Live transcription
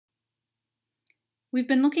We've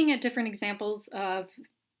been looking at different examples of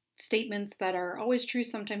statements that are always true,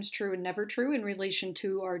 sometimes true, and never true in relation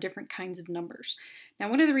to our different kinds of numbers. Now,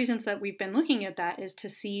 one of the reasons that we've been looking at that is to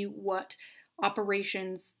see what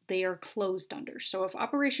operations they are closed under. So if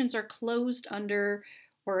operations are closed under,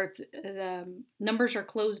 or if the numbers are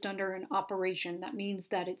closed under an operation, that means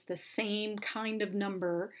that it's the same kind of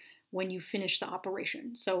number when you finish the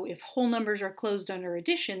operation. So if whole numbers are closed under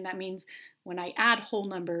addition, that means when I add whole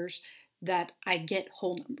numbers, that I get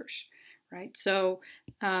whole numbers, right? So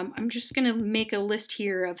I'm just going to make a list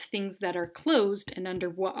here of things that are closed and under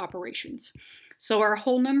what operations. So our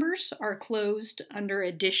whole numbers are closed under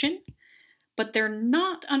addition, but they're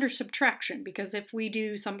not under subtraction, because if we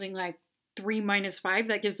do something like 3 minus 5,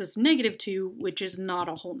 that gives us -2, which is not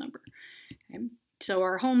a whole number. Okay? So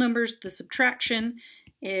our whole numbers, the subtraction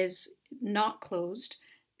is not closed.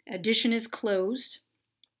 Addition is closed,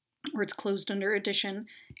 or it's closed under addition.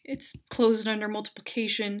 It's closed under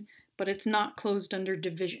multiplication, but it's not closed under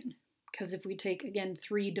division. Because if we take, again,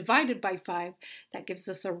 3 divided by 5, that gives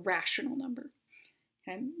us a rational number.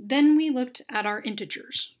 Okay? Then we looked at our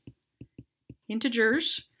integers.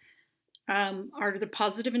 Integers are the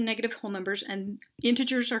positive and negative whole numbers, and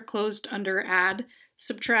integers are closed under add,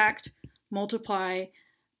 subtract, multiply,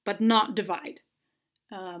 but not divide.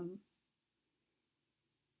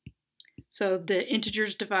 So the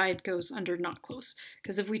integers divide goes under not close,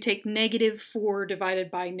 because if we take -4 divided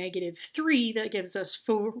by -3, that gives us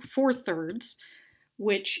 4/3,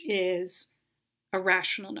 which is a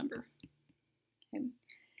rational number. Okay.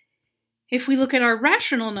 If we look at our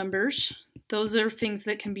rational numbers, those are things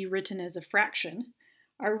that can be written as a fraction.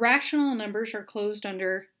 Our rational numbers are closed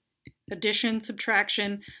under addition,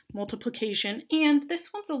 subtraction, multiplication, and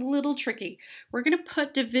this one's a little tricky. We're going to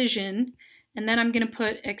put division, and then I'm going to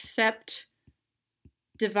put except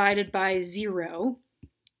divided by 0.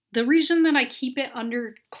 The reason that I keep it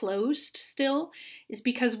under closed still is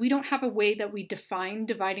because we don't have a way that we define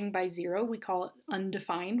dividing by 0. We call it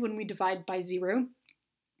undefined when we divide by 0.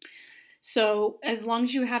 So as long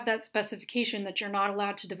as you have that specification that you're not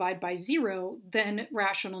allowed to divide by 0, then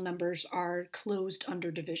rational numbers are closed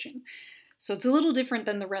under division. So it's a little different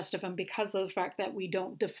than the rest of them because of the fact that we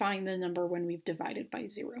don't define the number when we've divided by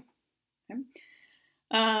 0. Okay?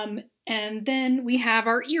 And then we have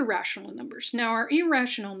our irrational numbers. Now our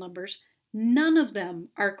irrational numbers, none of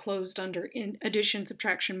them are closed under addition,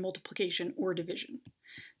 subtraction, multiplication, or division.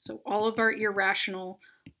 So all of our irrational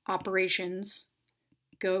operations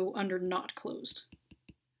go under not closed.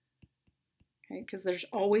 Okay, because there's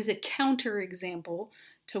always a counter example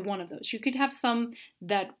to one of those. You could have some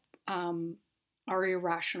that are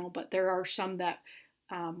irrational, but there are some that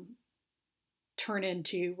turn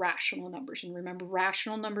into rational numbers. And remember,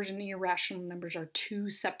 rational numbers and irrational numbers are two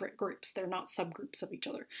separate groups. They're not subgroups of each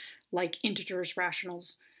other, like integers,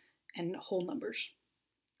 rationals, and whole numbers.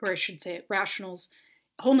 Or I should say it, rationals.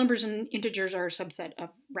 Whole numbers and integers are a subset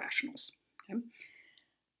of rationals. Okay?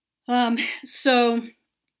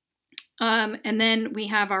 And then we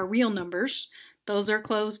have our real numbers. Those are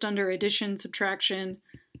closed under addition, subtraction,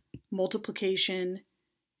 multiplication,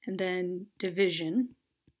 and then division.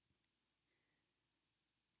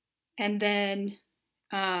 And then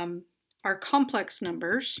our complex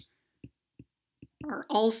numbers are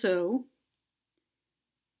also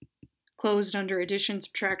closed under addition,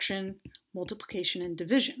 subtraction, multiplication, and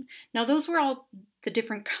division. Now those were all the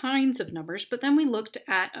different kinds of numbers, but then we looked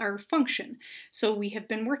at our function. So we have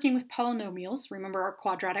been working with polynomials. Remember, our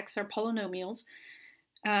quadratics are polynomials.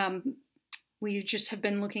 We just have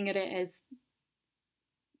been looking at it as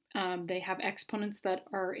they have exponents that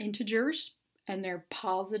are integers, and they're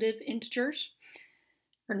positive integers,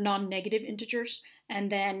 or non-negative integers,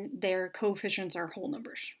 and then their coefficients are whole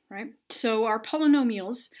numbers, right? So our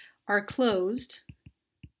polynomials are closed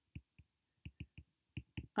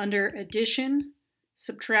under addition,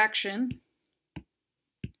 subtraction,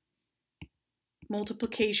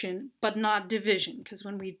 multiplication, but not division, because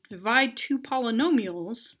when we divide two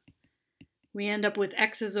polynomials, we end up with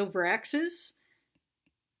x's over x's.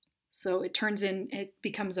 So it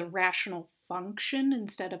becomes a rational function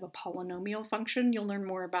instead of a polynomial function. You'll learn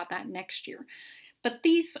more about that next year. But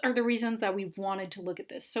these are the reasons that we've wanted to look at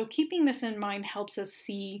this. So keeping this in mind helps us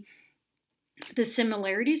see the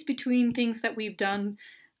similarities between things that we've done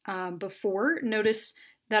before. Notice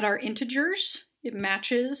that our integers, it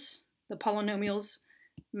matches, the polynomials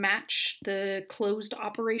match the closed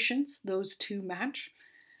operations. Those two match.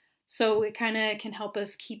 So it kind of can help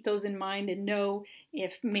us keep those in mind and know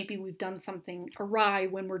if maybe we've done something awry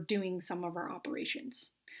when we're doing some of our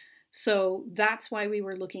operations. So that's why we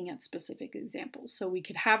were looking at specific examples. So we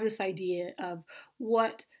could have this idea of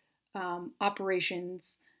what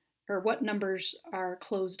operations, or what numbers are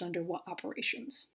closed under what operations.